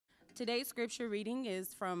Today's scripture reading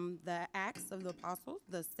is from the Acts of the Apostles,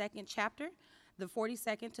 the 2nd chapter, the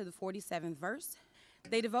 42nd to the 47th verse.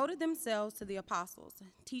 They devoted themselves to the apostles,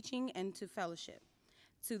 teaching and to fellowship,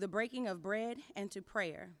 to the breaking of bread and to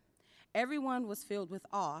prayer. Everyone was filled with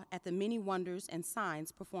awe at the many wonders and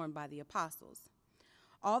signs performed by the apostles.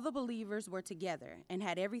 All the believers were together and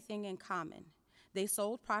had everything in common. They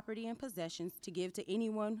sold property and possessions to give to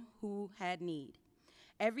anyone who had need.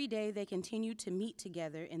 Every day they continued to meet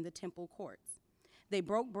together in the temple courts. They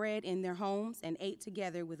broke bread in their homes and ate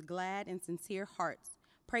together with glad and sincere hearts,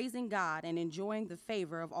 praising God and enjoying the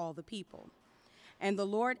favor of all the people. And the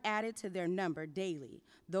Lord added to their number daily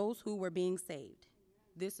those who were being saved.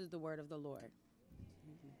 This is the word of the Lord.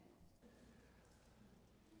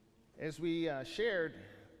 As we shared,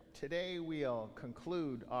 today we'll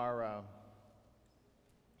conclude our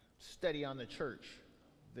study on the church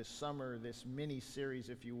this summer, this mini-series,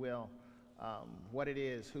 if you will, what it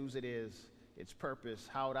is, whose it is, its purpose,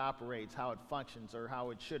 how it operates, how it functions, or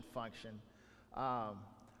how it should function.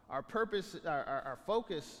 Our purpose, our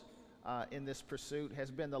focus in this pursuit has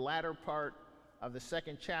been the latter part of the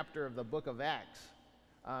 2nd chapter of the book of Acts,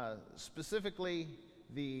 specifically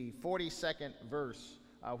the 42nd verse,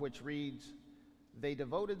 which reads, "They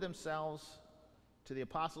devoted themselves to the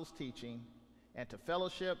apostles' teaching and to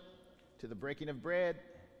fellowship, to the breaking of bread,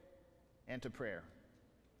 and to prayer."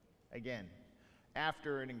 Again,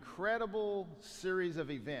 after an incredible series of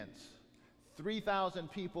events, 3,000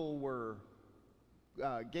 people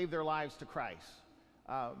gave their lives to Christ.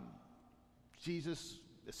 Jesus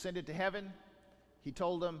ascended to heaven. He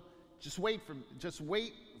told them, just wait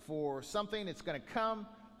for something. It's going to come.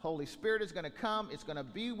 Holy Spirit is going to come. It's going to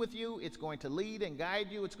be with you. It's going to lead and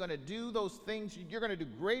guide you. It's going to do those things. You're going to do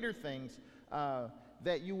greater things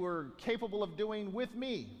that you were capable of doing with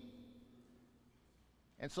me.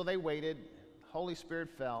 And so they waited. Holy Spirit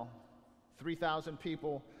fell. 3,000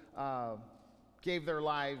 people gave their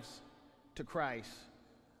lives to Christ.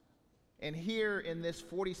 And here in this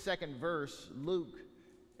 42nd verse, Luke,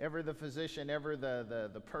 ever the physician, ever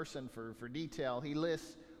the person for detail, he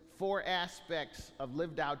lists 4 aspects of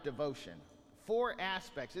lived out devotion. 4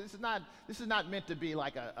 aspects. This is not meant to be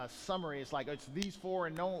like a summary. It's like it's these 4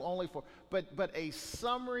 and no only 4, but a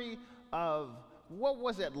summary of what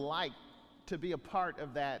was it like to be a part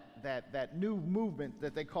of that new movement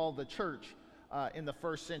that they called the church in the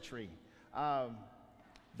 1st century.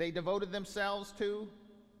 They devoted themselves to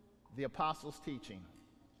the apostles' teaching.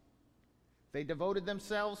 They devoted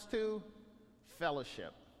themselves to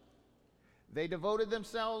fellowship. They devoted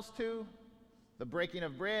themselves to the breaking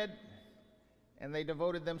of bread, and they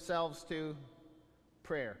devoted themselves to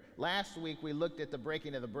prayer. Last week we looked at the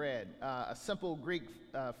breaking of the bread. A simple Greek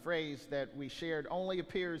phrase that we shared only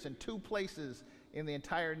appears in 2 places in the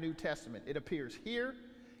entire New Testament. It appears here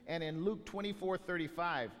and in Luke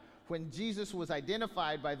 24:35, when Jesus was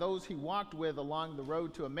identified by those he walked with along the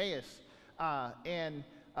road to Emmaus, and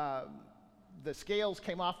the scales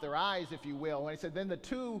came off their eyes, if you will. And he said, then the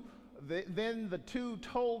two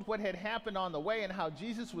told what had happened on the way and how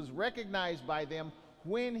Jesus was recognized by them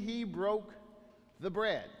when he broke the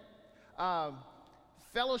bread.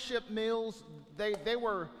 Fellowship meals, they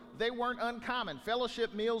weren't uncommon.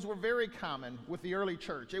 Fellowship meals were very common with the early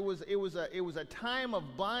church. It was a time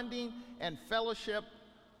of bonding and fellowship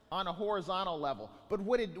on a horizontal level. But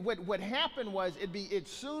what happened was it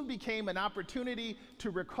soon became an opportunity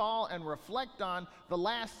to recall and reflect on the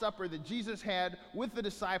Last Supper that Jesus had with the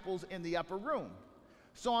disciples in the upper room.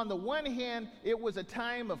 So on the one hand, it was a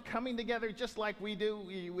time of coming together just like we do,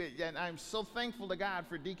 and I'm so thankful to God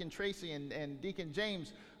for Deacon Tracy and Deacon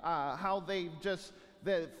James, how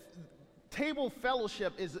the table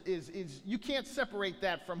fellowship is you can't separate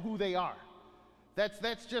that from who they are.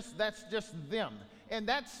 That's just them. And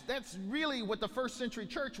that's really what the 1st century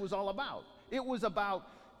church was all about. It was about,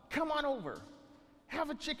 come on over, have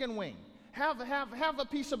a chicken wing, have a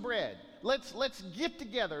piece of bread. Let's get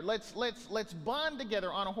together. Let's bond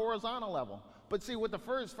together on a horizontal level. But see, what the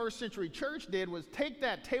first century church did was take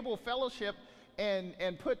that table fellowship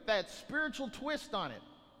and put that spiritual twist on it.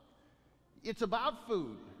 It's about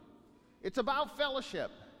food. It's about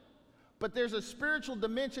fellowship. But there's a spiritual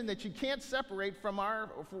dimension that you can't separate from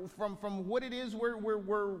what it is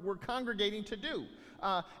we're congregating to do.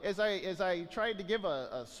 As I tried to give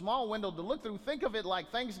a small window to look through, think of it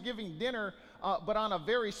like Thanksgiving dinner, but on a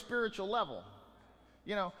very spiritual level.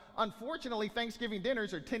 You know, unfortunately, Thanksgiving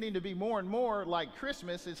dinners are tending to be more and more like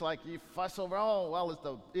Christmas. It's like you fuss over,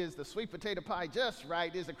 is the sweet potato pie just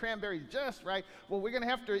right? Is the cranberry just right? Well, we're going to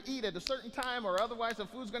have to eat at a certain time or otherwise the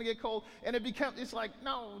food's going to get cold. And it's like,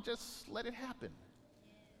 no, just let it happen.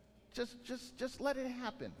 just let it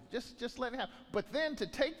happen. Just let it happen. But then to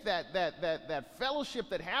take that fellowship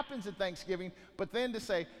that happens at Thanksgiving, but then to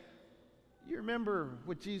say, you remember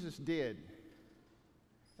what Jesus did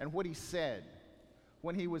and what he said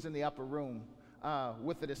when he was in the upper room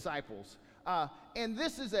with the disciples. And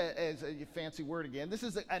this is a fancy word again. This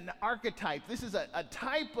is an archetype. This is a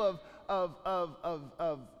type of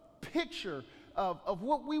picture of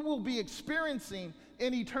what we will be experiencing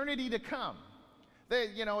in eternity to come. They,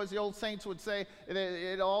 you know, as the old saints would say,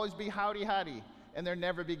 it'll always be howdy howdy, and there'll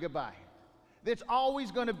never be goodbye. It's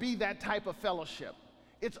always going to be that type of fellowship.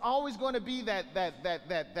 It's always going to be that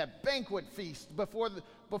banquet feast with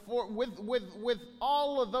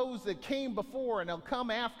all of those that came before and they'll come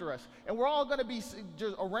after us, and we're all going to be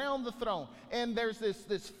just around the throne. And there's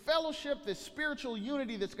this fellowship, this spiritual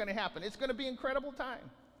unity that's going to happen. It's going to be an incredible time,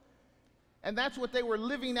 and that's what they were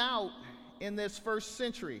living out in this first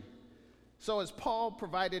century. So as Paul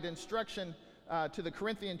provided instruction to the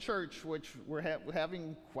Corinthian church, which we're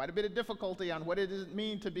having quite a bit of difficulty on what it does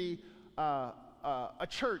mean to be a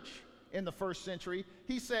church in the first century,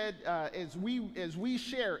 he said, as we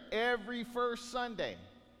share every first Sunday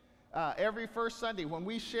when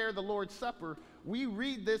we share the Lord's Supper, we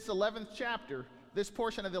read this 11th chapter, this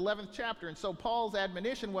portion of the 11th chapter. And so Paul's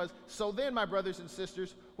admonition was, so then, my brothers and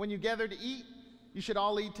sisters, when you gather to eat, you should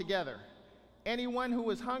all eat together. Anyone who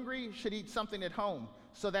is hungry should eat something at home,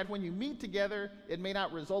 so that when you meet together, it may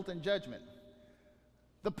not result in judgment.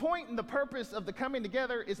 The point and the purpose of the coming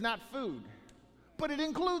together is not food, but it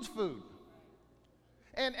includes food.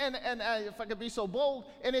 And if I could be so bold,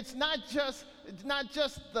 and it's not just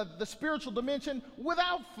the spiritual dimension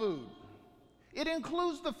without food. It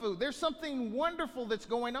includes the food. There's something wonderful that's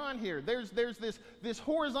going on here. There's this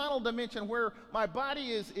horizontal dimension where my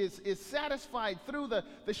body is satisfied through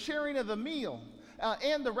the sharing of the meal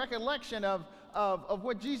and the recollection of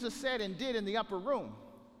what Jesus said and did in the upper room.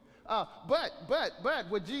 But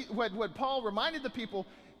what Paul reminded the people,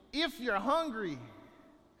 if you're hungry,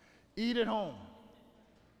 eat at home.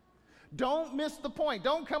 Don't miss the point.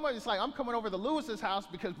 Don't come over. It's like, I'm coming over to Lewis's house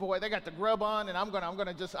because, boy, they got the grub on, and I'm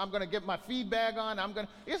gonna get my feed bag on.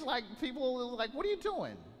 It's like people are like, what are you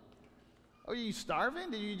doing? Are you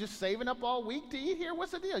starving? Are you just saving up all week to eat here?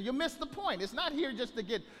 What's the deal? You missed the point. It's not here just to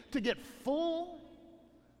get full.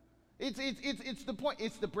 It's the point.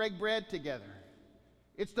 It's to break bread together.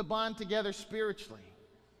 It's to bond together spiritually.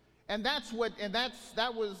 And that was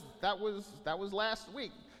last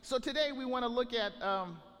week. So today we want to look at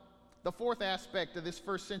the fourth aspect of this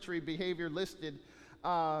first century behavior listed,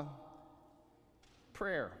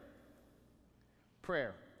 prayer.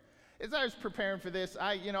 Prayer. As I was preparing for this,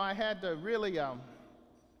 I had to really,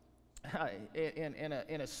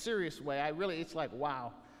 in a serious way, it's like,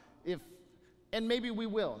 wow, and maybe we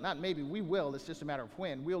will, not maybe, we will, it's just a matter of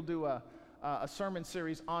when, we'll do a sermon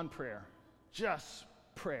series on prayer, just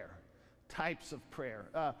prayer, types of prayer.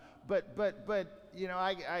 But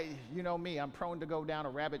I you know me, I'm prone to go down a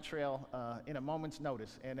rabbit trail in a moment's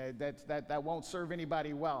notice, and that won't serve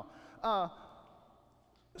anybody well.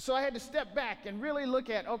 So I had to step back and really look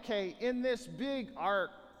at, okay, in this big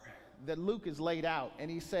arc that Luke has laid out, and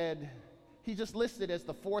he just listed as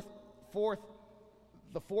the fourth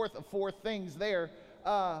of four things there,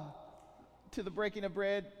 to the breaking of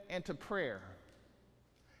bread and to prayer.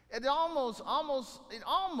 It almost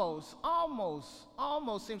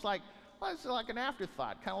seems like, well, it's like an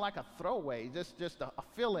afterthought, kind of like a throwaway, just a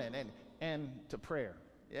fill-in and to prayer.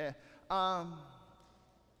 Yeah,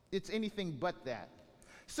 it's anything but that.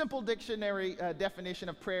 Simple dictionary definition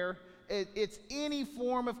of prayer: it's any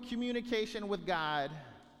form of communication with God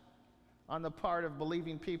on the part of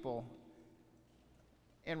believing people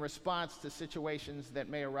in response to situations that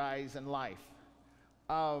may arise in life.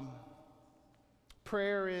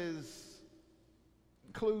 Prayer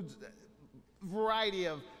includes a variety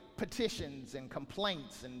of petitions and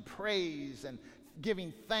complaints and praise and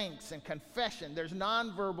giving thanks and confession. There's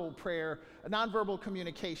nonverbal prayer, nonverbal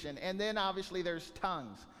communication, and then obviously there's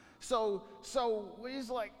tongues. So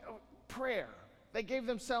it's like prayer. They gave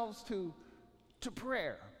themselves to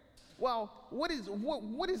prayer. Well, what is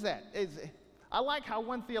that? I like how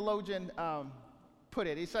one theologian put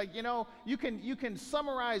it. It's like, you can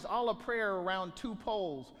summarize all of prayer around two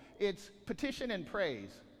poles. It's petition and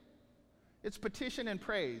praise. It's petition and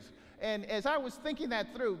praise. And as I was thinking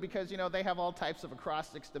that through, because, they have all types of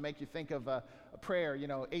acrostics to make you think of a prayer,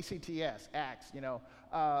 ACTS, acts,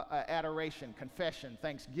 adoration, confession,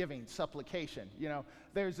 thanksgiving, supplication.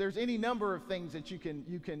 There's any number of things that you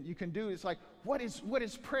can do. It's like, what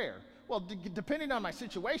is prayer? Well, depending on my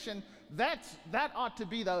situation, that ought to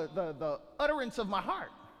be the utterance of my heart.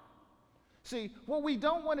 See, what we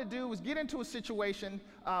don't want to do is get into a situation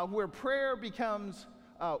where prayer becomes,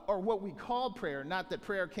 or what we call prayer, not that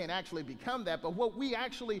prayer can't actually become that, but what we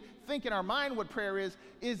actually think in our mind what prayer is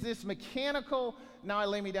this mechanical, now I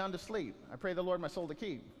lay me down to sleep. I pray the Lord my soul to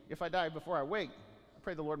keep. If I die before I wake, I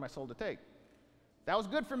pray the Lord my soul to take. That was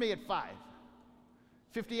good for me at 5.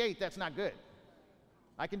 58, that's not good.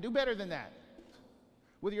 I can do better than that.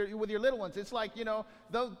 With your little ones, it's like,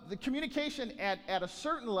 the communication at a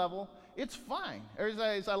certain level, it's fine. Or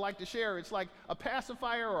as I like to share, it's like a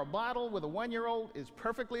pacifier or a bottle with a 1-year-old is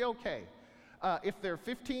perfectly okay. If they're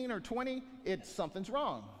 15 or 20, something's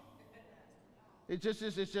wrong. It's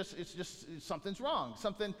just something's wrong.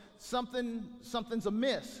 Something's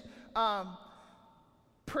amiss.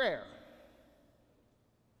 Prayer.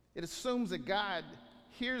 It assumes that God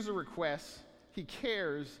hears a request, he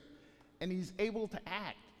cares, and he's able to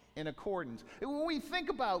act in accordance. When we think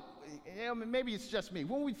about, maybe it's just me,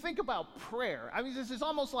 when we think about prayer, I mean, it's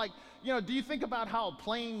almost like, do you think about how a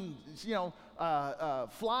plane,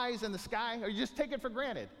 flies in the sky, or you just take it for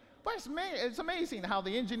granted? But it's amazing how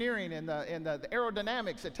the engineering and the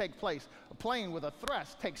aerodynamics that take place. A plane with a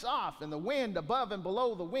thrust takes off, and the wind above and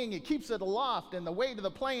below the wing, it keeps it aloft, and the weight of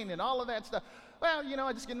the plane and all of that stuff. Well,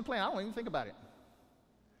 I just get in the plane, I don't even think about it.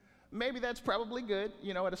 Maybe that's probably good,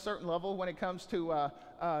 at a certain level when it comes to,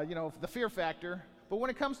 the fear factor. But when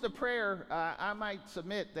it comes to prayer, I might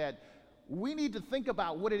submit that we need to think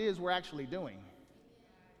about what it is we're actually doing.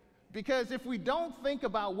 Because if we don't think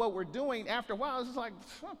about what we're doing, after a while, it's just like,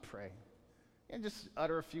 I'll pray. And just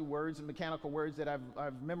utter a few words, and mechanical words that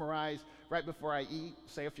I've memorized right before I eat,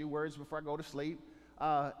 say a few words before I go to sleep.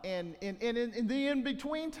 And in the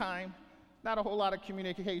in-between time, not a whole lot of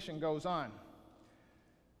communication goes on.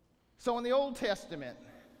 So in the Old Testament,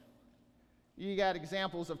 you got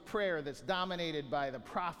examples of prayer that's dominated by the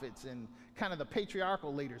prophets and kind of the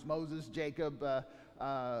patriarchal leaders, Moses, Jacob,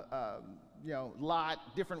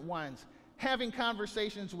 Lot, different ones, having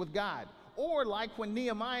conversations with God. Or like when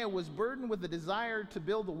Nehemiah was burdened with the desire to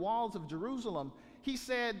build the walls of Jerusalem, he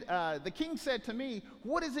said, the king said to me,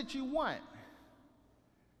 "What is it you want?"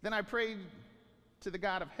 Then I prayed to the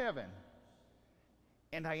God of heaven,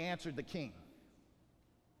 and I answered the king.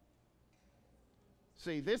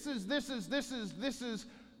 See, this is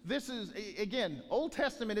again, Old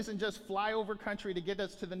Testament isn't just flyover country to get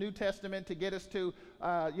us to the New Testament, to get us to,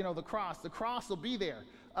 the cross. The cross will be there.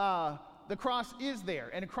 The cross is there,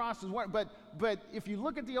 and the cross is one. But if you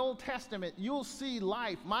look at the Old Testament, you'll see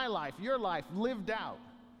life, my life, your life, lived out.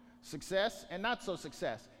 Success and not so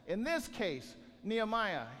success. In this case,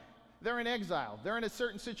 Nehemiah, they're in exile. They're in a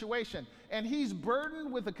certain situation, and he's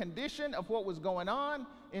burdened with the condition of what was going on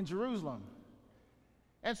in Jerusalem.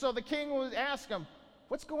 And so the king would ask him,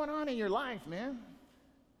 "What's going on in your life, man?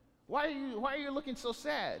 Why are you looking so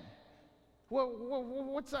sad?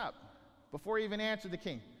 What's up?" Before he even answered, the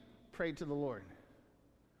king prayed to the Lord.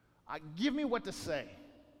 Give me what to say.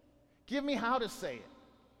 Give me how to say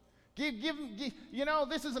it.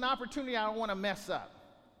 This is an opportunity I don't want to mess up.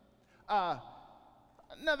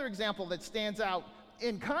 Another example that stands out,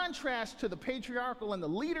 in contrast to the patriarchal and the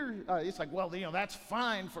leader, it's like, well, that's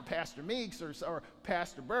fine for Pastor Meeks or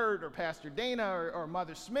Pastor Bird or Pastor Dana or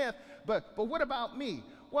Mother Smith, but what about me?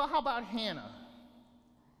 Well, how about Hannah?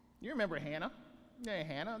 You remember Hannah? Yeah,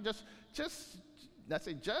 Hannah, just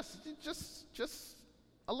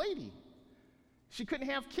a lady. She couldn't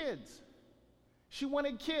have kids. She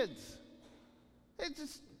wanted kids. It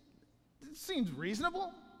seems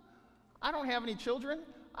reasonable. I don't have any children.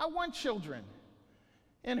 I want children.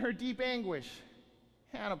 In her deep anguish,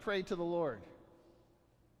 Hannah prayed to the Lord,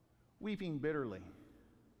 weeping bitterly.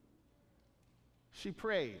 She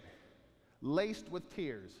prayed, laced with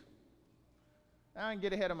tears. I don't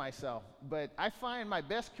get ahead of myself, but I find my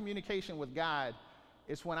best communication with God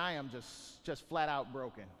is when I am just flat out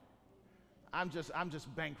broken. I'm just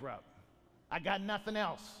bankrupt. I got nothing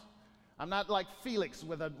else. I'm not like Felix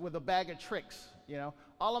with a bag of tricks,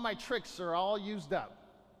 All of my tricks are all used up.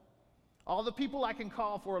 All the people I can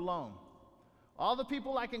call for a loan, all the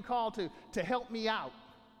people I can call to help me out,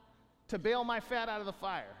 to bail my fat out of the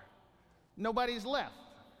fire, nobody's left.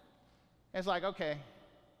 It's like, okay,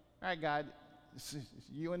 all right, God, it's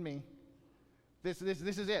you and me. This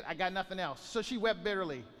is it. I got nothing else. So she wept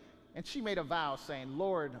bitterly, and she made a vow saying,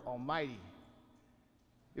 "Lord Almighty,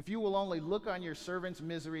 if you will only look on your servant's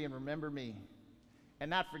misery and remember me,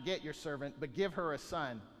 and not forget your servant, but give her a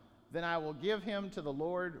son, then I will give him to the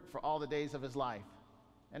Lord for all the days of his life,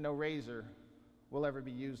 and no razor will ever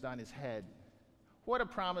be used on his head." What a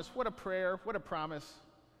promise, what a prayer, what a promise.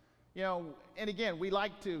 And again, we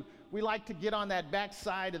like to get on that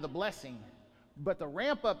backside of the blessing, But the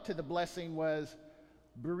ramp up to the blessing was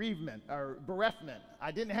bereavement or bereft.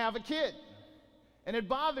 I didn't have a kid, and it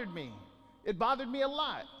bothered me. It bothered me a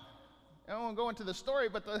lot. I won't go into the story,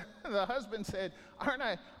 but the husband said, aren't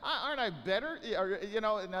I better? Or,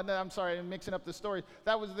 I'm sorry, I'm mixing up the story.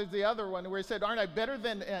 That was the other one where he said, aren't I better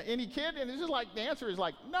than any kid? And it's just like, the answer is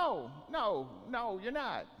like, no, you're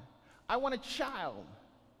not. I want a child.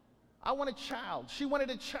 I want a child. She wanted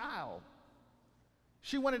a child.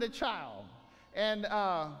 She wanted a child. And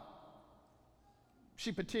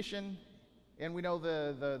she petitioned, and we know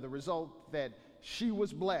the result, that she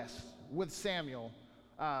was blessed with Samuel,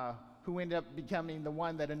 who ended up becoming the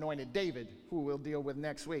one that anointed David, who we'll deal with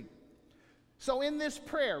next week. So in this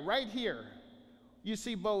prayer right here, you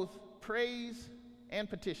see both praise and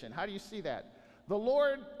petition. How do you see that? The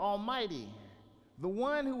Lord Almighty, the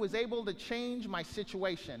one who was able to change my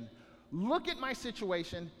situation, look at my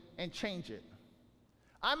situation and change it.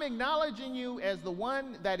 I'm acknowledging you as the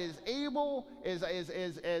one that is able,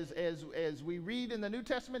 as we read in the New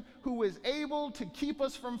Testament, who is able to keep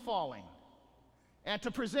us from falling and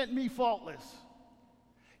to present me faultless.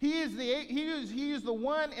 He is the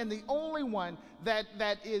one and the only one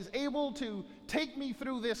that is able to take me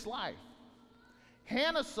through this life.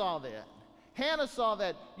 Hannah saw that. Hannah saw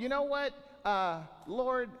that, you know what,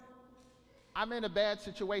 Lord, I'm in a bad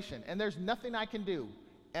situation and there's nothing I can do.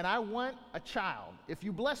 And I want a child. If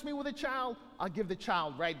you bless me with a child, I'll give the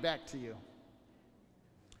child right back to you.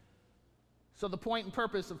 So the point and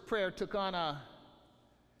purpose of prayer took on a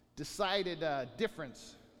decided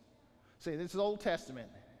difference. See, this is Old Testament.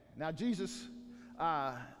 Now Jesus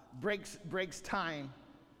breaks time,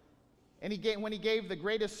 and when he gave the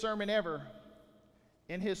greatest sermon ever,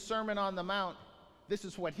 in his Sermon on the Mount, this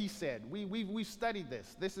is what he said. We've studied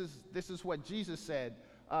this. This is what Jesus said.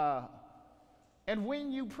 And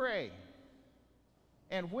when you pray,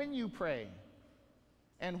 and when you pray,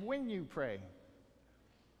 and when you pray,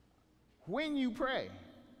 when you pray,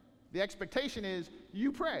 the expectation is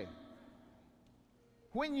you pray.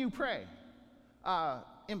 When you pray,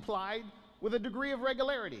 implied with a degree of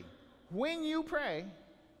regularity. When you pray,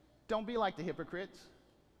 don't be like the hypocrites,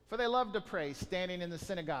 for they love to pray standing in the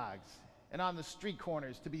synagogues and on the street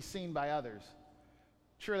corners to be seen by others.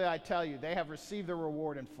 Truly I tell you, they have received their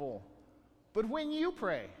reward in full. But when you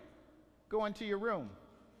pray, go into your room,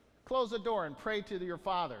 close the door, and pray to your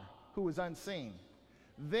Father who is unseen.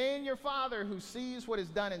 Then your Father who sees what is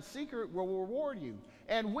done in secret will reward you.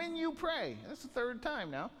 And when you pray, that's the third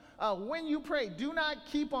time now, when you pray, do not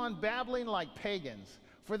keep on babbling like pagans,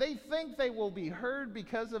 for they think they will be heard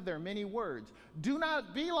because of their many words. Do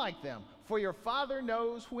not be like them, for your Father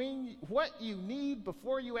knows what you need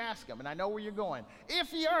before you ask him. And I know where you're going. If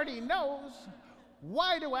he already knows,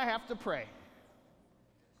 why do I have to pray?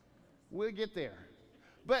 We'll get there.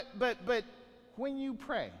 But when you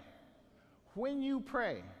pray, what do you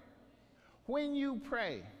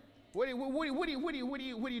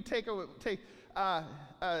take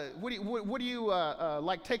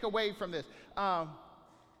away from this?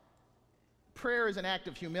 Prayer is an act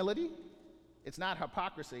of humility. It's not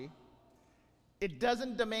hypocrisy. It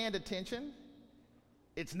doesn't demand attention.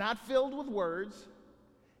 It's not filled with words.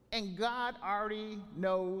 And God already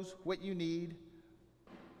knows what you need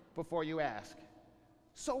before you ask.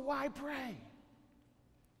 So why pray?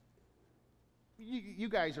 You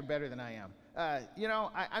guys are better than I am.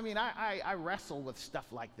 I wrestle with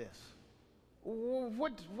stuff like this.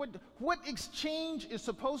 What exchange is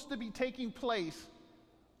supposed to be taking place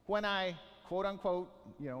when I, quote unquote,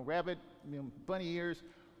 rabbit, bunny ears,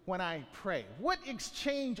 when I pray? What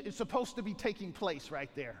exchange is supposed to be taking place right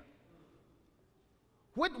there?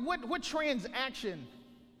 What transaction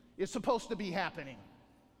is supposed to be happening?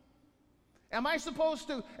 Am I supposed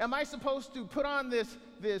to put on this,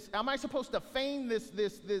 am I supposed to feign this,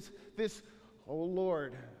 oh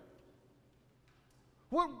Lord?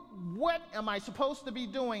 What am I supposed to be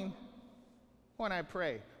doing when I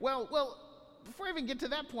pray? Well, before I even get to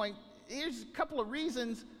that point, here's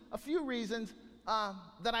a few reasons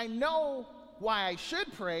that I know why I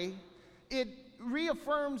should pray. It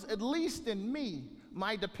reaffirms, at least in me,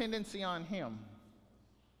 my dependency on him.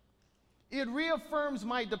 It reaffirms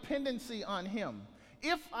my dependency on him.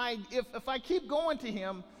 If I keep going to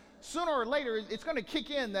him, sooner or later it's going to kick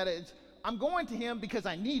in that I'm going to him because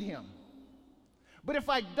I need him. But if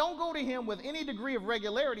I don't go to him with any degree of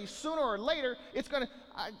regularity, sooner or later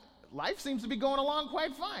life seems to be going along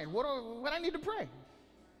quite fine. What I need to pray?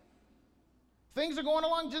 Things are going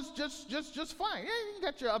along just fine. Yeah, you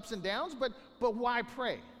got your ups and downs, but why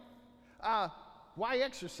pray? Why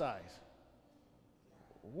exercise?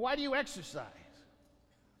 Why do you exercise?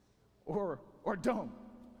 Or don't?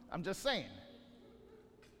 I'm just saying.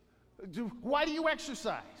 Why do you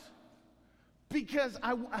exercise? Because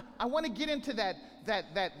I want to get into that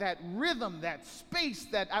rhythm, that space,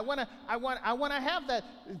 that I want to have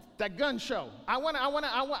that gun show. I want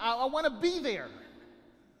to be there.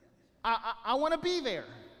 I want to be there.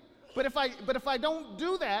 But if I don't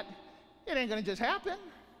do that, it ain't gonna just happen.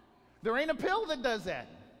 There ain't a pill that does that.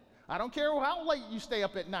 I don't care how late you stay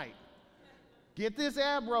up at night. Get this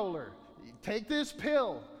ab roller. Take this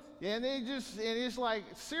pill. And it's like,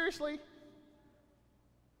 seriously?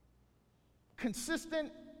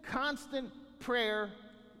 Consistent, constant prayer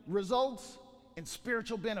results in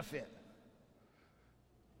spiritual benefit.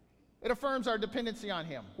 It affirms our dependency on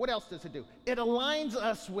Him. What else does it do? It aligns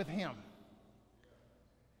us with Him.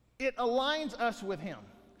 It aligns us with Him.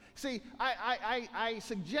 See, I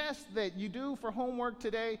suggest that you do for homework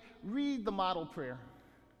today, read the model prayer.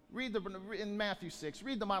 Read in Matthew 6,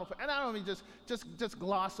 read the model prayer. And I don't mean just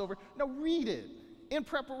gloss over. No, read it. In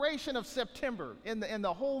preparation of September, in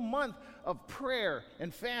the whole month of prayer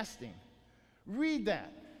and fasting. Read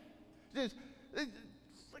that.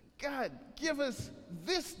 God, give us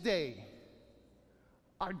this day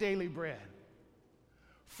our daily bread.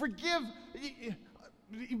 Forgive,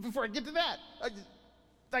 before I get to that,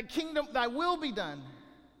 thy kingdom, thy will be done.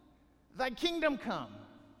 Thy kingdom come.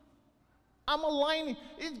 I'm aligning.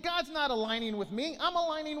 God's not aligning with me. I'm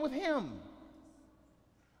aligning with Him.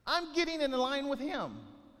 I'm getting in line with Him.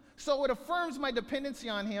 So it affirms my dependency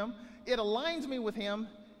on Him. It aligns me with Him.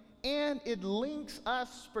 And it links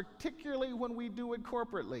us, particularly when we do it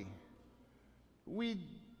corporately. We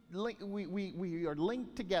are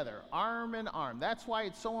linked together, arm in arm. That's why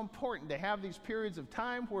it's so important to have these periods of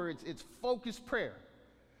time where it's focused prayer.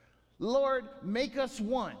 Lord, make us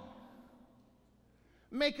one.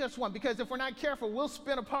 Make us one. Because if we're not careful, we'll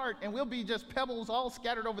spin apart and we'll be just pebbles all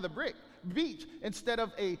scattered over the beach instead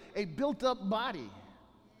of a built-up body,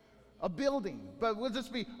 a building. But we'll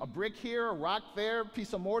just be a brick here, a rock there, a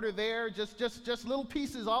piece of mortar there, just little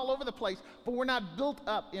pieces all over the place, but we're not built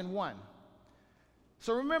up in one.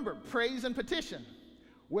 So remember, praise and petition.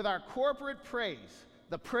 With our corporate praise,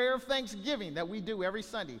 the prayer of thanksgiving that we do every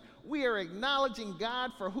Sunday, we are acknowledging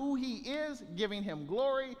God for who He is, giving Him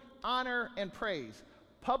glory, honor, and praise,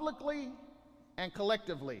 publicly and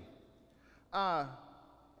collectively.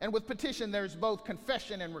 And with petition, there's both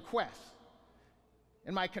confession and request.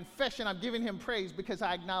 In my confession, I'm giving Him praise because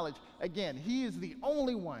I acknowledge, again, He is the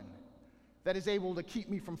only one that is able to keep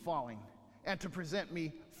me from falling and to present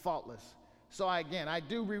me faultless. So I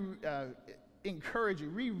do encourage you,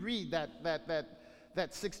 reread that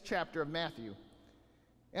 6th chapter of Matthew.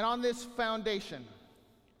 And on this foundation,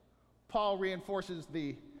 Paul reinforces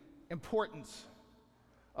the importance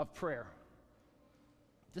of prayer.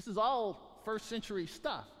 This is all first century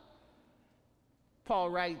stuff. Paul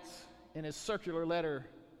writes in his circular letter,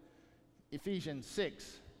 Ephesians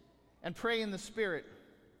 6, and pray in the Spirit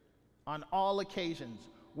on all occasions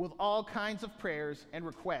with all kinds of prayers and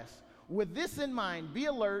requests. With this in mind, be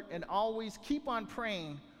alert and always keep on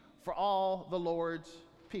praying for all the Lord's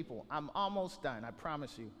people. I'm almost done, I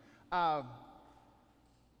promise you.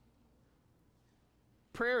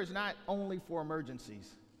 Prayer is not only for emergencies,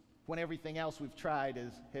 when everything else we've tried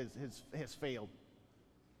has failed.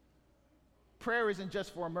 Prayer isn't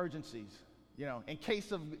just for emergencies. You know, in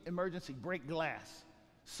case of emergency, break glass,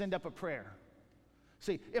 send up a prayer.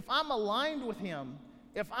 See, if I'm aligned with Him,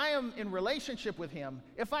 if I am in relationship with Him,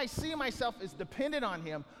 if I see myself as dependent on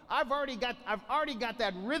Him, I've already got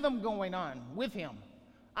that rhythm going on with Him.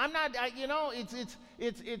 I'm not,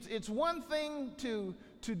 it's one thing to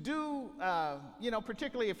do,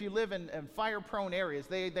 particularly if you live in fire-prone areas.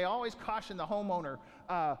 They always caution the homeowner,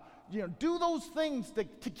 do those things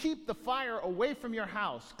to keep the fire away from your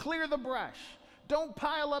house. Clear the brush. Don't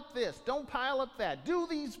pile up this. Don't pile up that. Do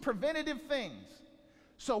these preventative things.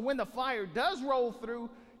 So when the fire does roll through,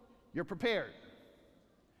 you're prepared.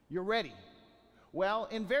 You're ready. Well,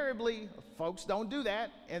 invariably, folks don't do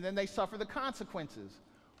that, and then they suffer the consequences.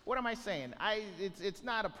 What am I saying? It's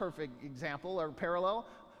not a perfect example or parallel,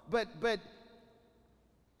 but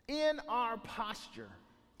in our posture,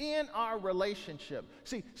 in our relationship,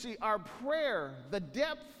 see, our prayer, the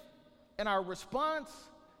depth and our response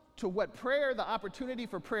to what prayer, the opportunity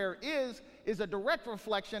for prayer is a direct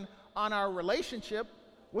reflection on our relationship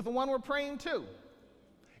with the one we're praying to.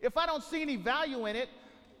 If I don't see any value in it,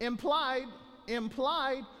 implied,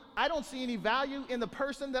 I don't see any value in the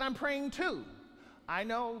person that I'm praying to. I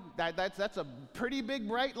know that's a pretty big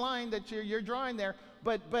bright line that you're drawing there,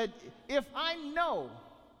 but if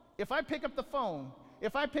I pick up the phone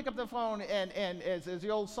and as the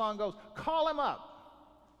old song goes, call him up,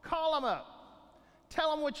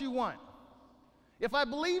 tell him what you want. If I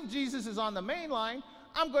believe Jesus is on the main line,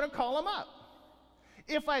 I'm going to call him up.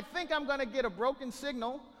 If I think I'm going to get a broken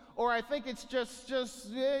signal, or I think it's just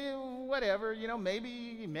whatever,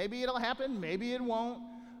 maybe it'll happen, maybe it won't,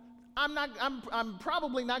 I'm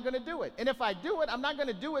probably not going to do it. And if I do it, I'm not going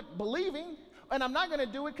to do it believing, and I'm not going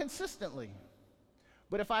to do it consistently.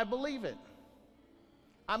 But if I believe it,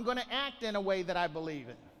 I'm going to act in a way that I believe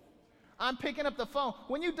it. I'm picking up the phone.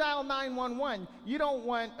 When you dial 911, you don't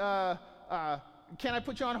want, can I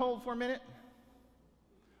put you on hold for a minute?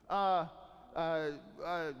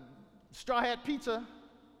 Straw Hat Pizza.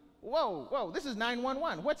 Whoa, this is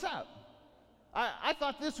 911. What's up? I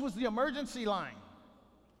thought this was the emergency line.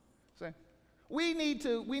 So we need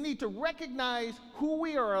to recognize who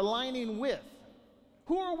we are aligning with.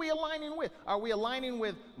 Who are we aligning with? Are we aligning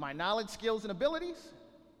with my knowledge, skills, and abilities?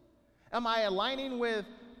 Am I aligning with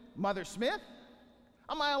Mother Smith?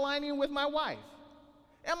 Am I aligning with my wife?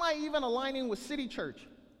 Am I even aligning with City Church?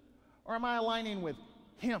 Or am I aligning with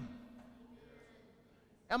him?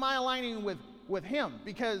 Am I aligning with him?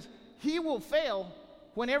 Because he will fail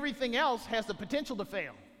when everything else has the potential to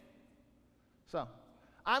fail. So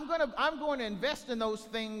I'm going to invest in those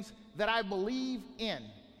things that I believe in,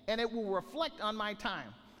 and it will reflect on my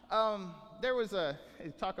time. There was a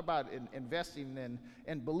talk about investing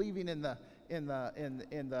and believing in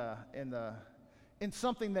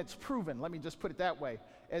something that's proven. Let me just put it that way.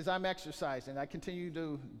 As I'm exercising, I continue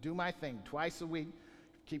to do my thing twice a week.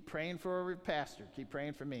 Keep praying for a pastor. Keep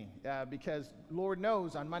praying for me, because Lord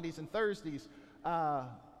knows on Mondays and Thursdays, I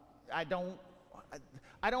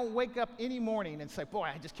don't wake up any morning and say, boy,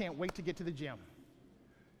 I just can't wait to get to the gym.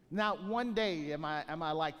 Not one day am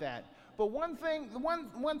I like that. But one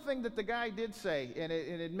thing that the guy did say, and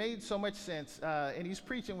it made so much sense, and he's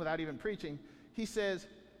preaching without even preaching. He says,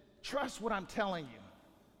 trust what I'm telling you.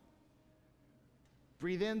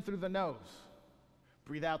 Breathe in through the nose.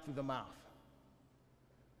 Breathe out through the mouth.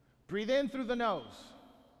 Breathe in through the nose.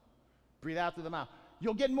 Breathe out through the mouth.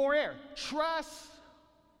 You'll get more air. Trust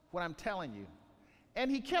what I'm telling you. And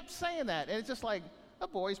he kept saying that, and it's just like, the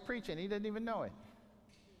boy's preaching. He didn't even know it.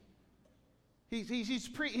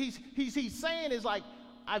 He's saying is like,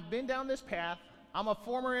 I've been down this path. I'm a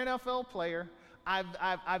former NFL player.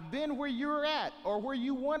 I've been where you're at or where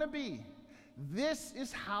you want to be. This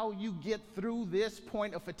is how you get through this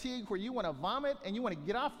point of fatigue where you want to vomit and you want to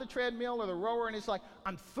get off the treadmill or the rower, and it's like,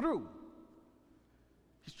 I'm through.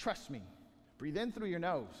 Just trust me. Breathe in through your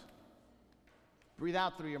nose. Breathe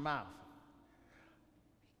out through your mouth.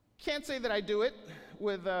 Can't say that I do it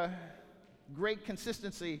with great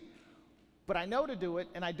consistency, but I know to do it,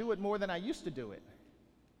 and I do it more than I used to do it.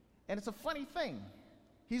 And it's a funny thing.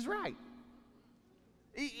 He's right.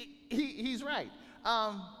 He's right.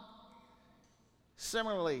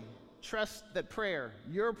 Similarly, trust that prayer,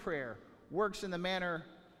 your prayer, works in the manner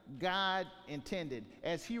God intended.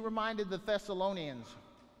 As he reminded the Thessalonians,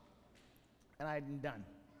 and I'm done,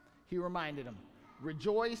 he reminded them,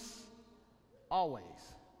 rejoice always.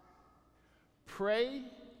 Pray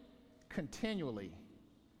continually.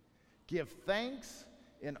 Give thanks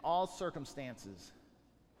in all circumstances.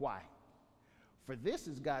 Why? For this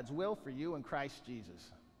is God's will for you in Christ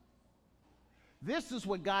Jesus. This is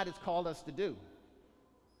what God has called us to do.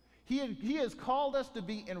 He has called us to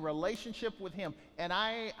be in relationship with him. And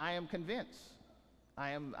I am convinced,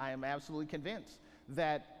 I am absolutely convinced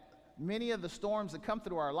that many of the storms that come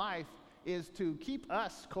through our life is to keep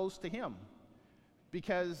us close to him.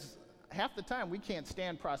 Because half the time we can't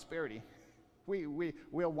stand prosperity.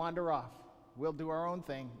 We'll wander off. We'll do our own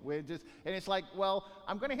thing. And it's like, well,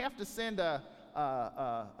 I'm going to have to send as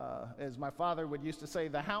my father would used to say,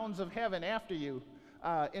 the hounds of heaven after you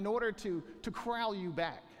in order to corral you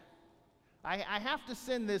back. I have to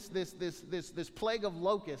send this plague of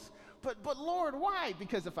locusts. But Lord, why?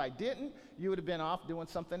 Because if I didn't, you would have been off doing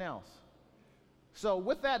something else. So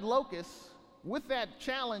with that locust, with that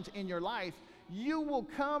challenge in your life, you will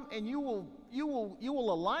come and you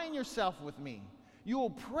will align yourself with me. You will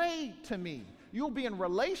pray to me. You'll be in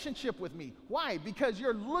relationship with me. Why? Because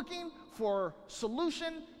you're looking for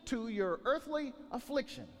solution to your earthly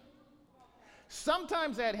affliction.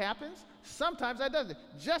 Sometimes that happens. Sometimes that doesn't.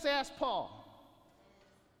 Just ask Paul.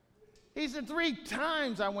 He said, 3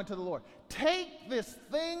 times I went to the Lord. Take this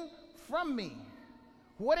thing from me.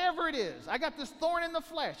 Whatever it is. I got this thorn in the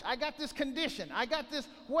flesh. I got this condition. I got this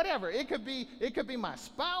whatever. It could be my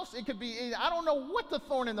spouse. It could be, I don't know what the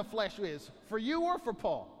thorn in the flesh is for you or for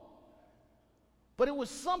Paul. But it was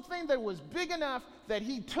something that was big enough that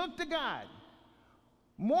he took to God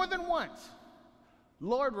more than once.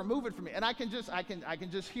 Lord, remove it from me. And I can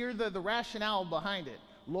just hear the rationale behind it.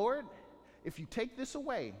 Lord, if you take this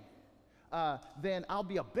away, then I'll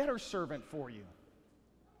be a better servant for you.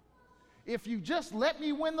 If you just let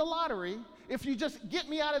me win the lottery, if you just get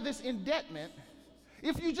me out of this indebtment,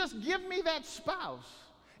 if you just give me that spouse,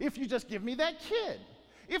 if you just give me that kid,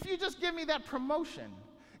 if you just give me that promotion,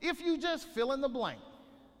 if you just fill in the blank,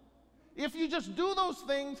 if you just do those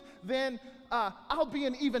things, then I'll be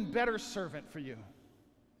an even better servant for you.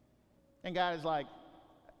 And God is like,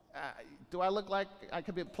 do I look like I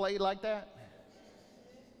could be played like that?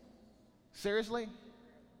 Seriously?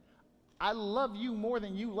 I love you more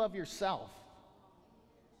than you love yourself.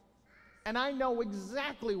 And I know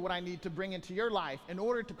exactly what I need to bring into your life in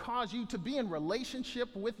order to cause you to be in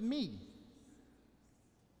relationship with me.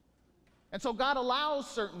 And so God allows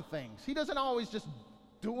certain things. He doesn't always just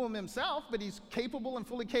do them himself, but he's capable and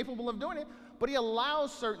fully capable of doing it. But he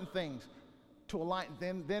allows certain things to align.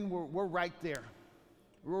 Then we're right there.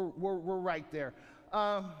 We're right there.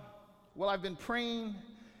 Well, I've been praying,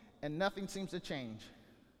 and nothing seems to change.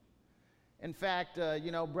 In fact,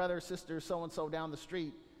 brother, sister, so-and-so down the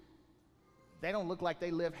street, they don't look like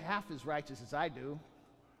they live half as righteous as I do.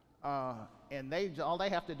 And all they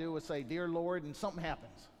have to do is say, "Dear Lord," and something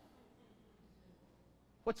happens.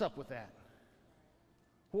 What's up with that?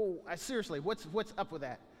 Well, seriously, what's up with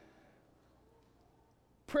that?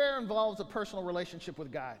 Prayer involves a personal relationship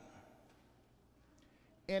with God.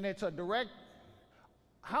 And it's a direct,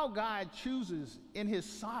 how God chooses in his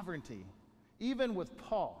sovereignty, even with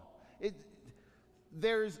Paul.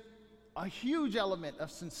 There's a huge element of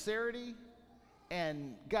sincerity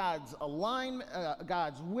and God's alignment,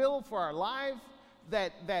 God's will for our life,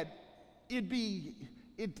 that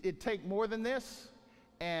it'd take more than this,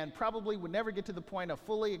 and probably would never get to the point of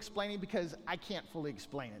fully explaining, because I can't fully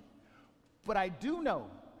explain it. But I do know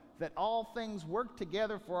that all things work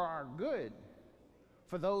together for our good,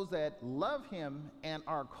 for those that love him and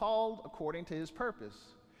are called according to his purpose.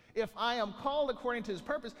 If I am called according to his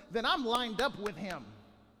purpose, then I'm lined up with him.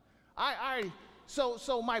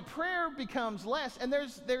 So my prayer becomes less, and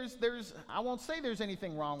there's I won't say there's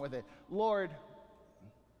anything wrong with it, Lord,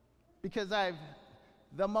 because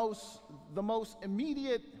the most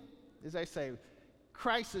immediate, as I say,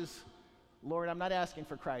 crisis, Lord, I'm not asking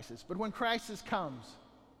for crisis, but when crisis comes,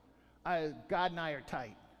 God and I are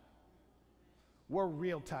tight. We're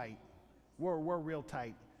real tight. We're real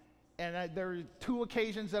tight. And there are two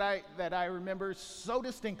occasions that I remember so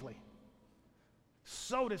distinctly.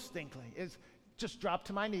 Is just dropped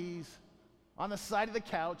to my knees on the side of the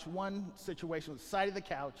couch. One situation was the side of the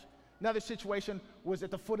couch. Another situation was at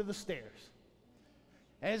the foot of the stairs.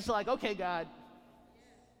 And it's like, okay, God.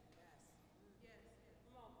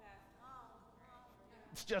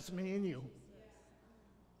 It's just me and you.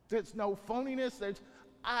 There's no phoniness.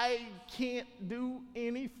 I can't do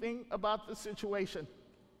anything about the situation.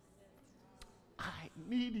 I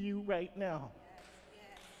need you right now.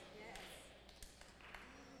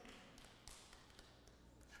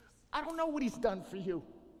 I don't know what he's done for you.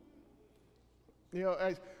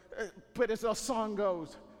 But as the song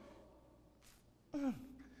goes,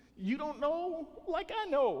 you don't know like I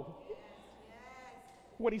know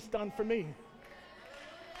what he's done for me.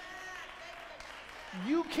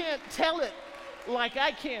 You can't tell it like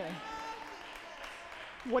I can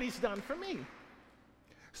what he's done for me.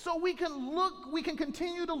 So we can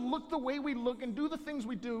continue to look the way we look and do the things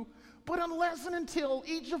we do, but unless and until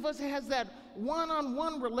each of us has that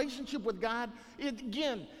one-on-one relationship with God,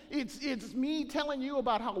 it's me telling you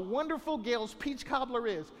about how wonderful Gail's peach cobbler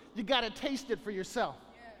is. You got to taste it for yourself.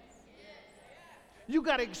 You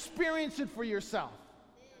got to experience it for yourself.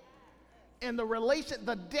 And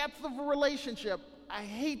the depth of a relationship, I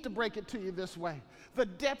hate to break it to you this way, the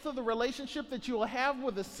depth of the relationship that you will have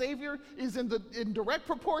with a Savior is in direct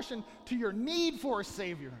proportion to your need for a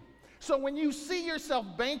Savior. So when you see yourself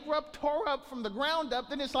bankrupt, tore up from the ground up,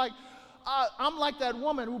 then it's like, I'm like that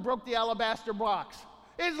woman who broke the alabaster box.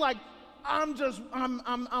 It's like,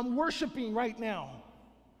 I'm worshiping right now.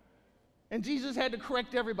 And Jesus had to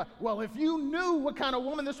correct everybody. Well, if you knew what kind of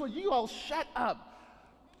woman this was, you all shut up.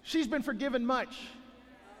 She's been forgiven much.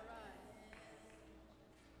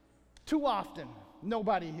 Too often,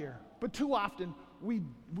 nobody here, but too often we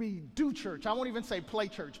do church. I won't even say play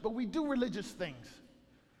church, but we do religious things.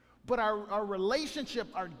 But our relationship,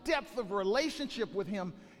 our depth of relationship with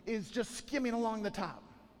him is just skimming along the top.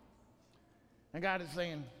 And God is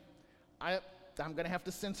saying, I'm going to have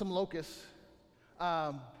to send some locusts.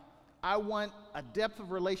 I want a depth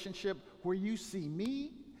of relationship where you see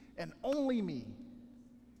me and only me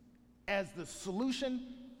as the solution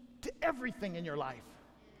to everything in your life.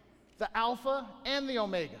 The Alpha and the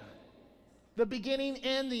Omega, the beginning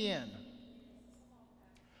and the end.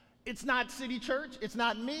 It's not City Church. It's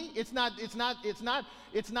not me. It's not the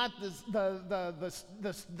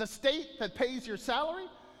state that pays your salary.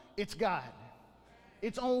 It's God.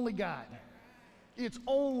 It's only God. It's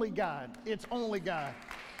only God. It's only God.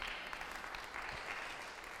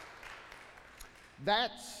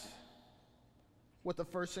 That's what the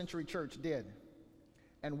first century church did.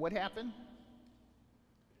 And what happened?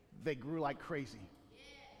 They grew like crazy.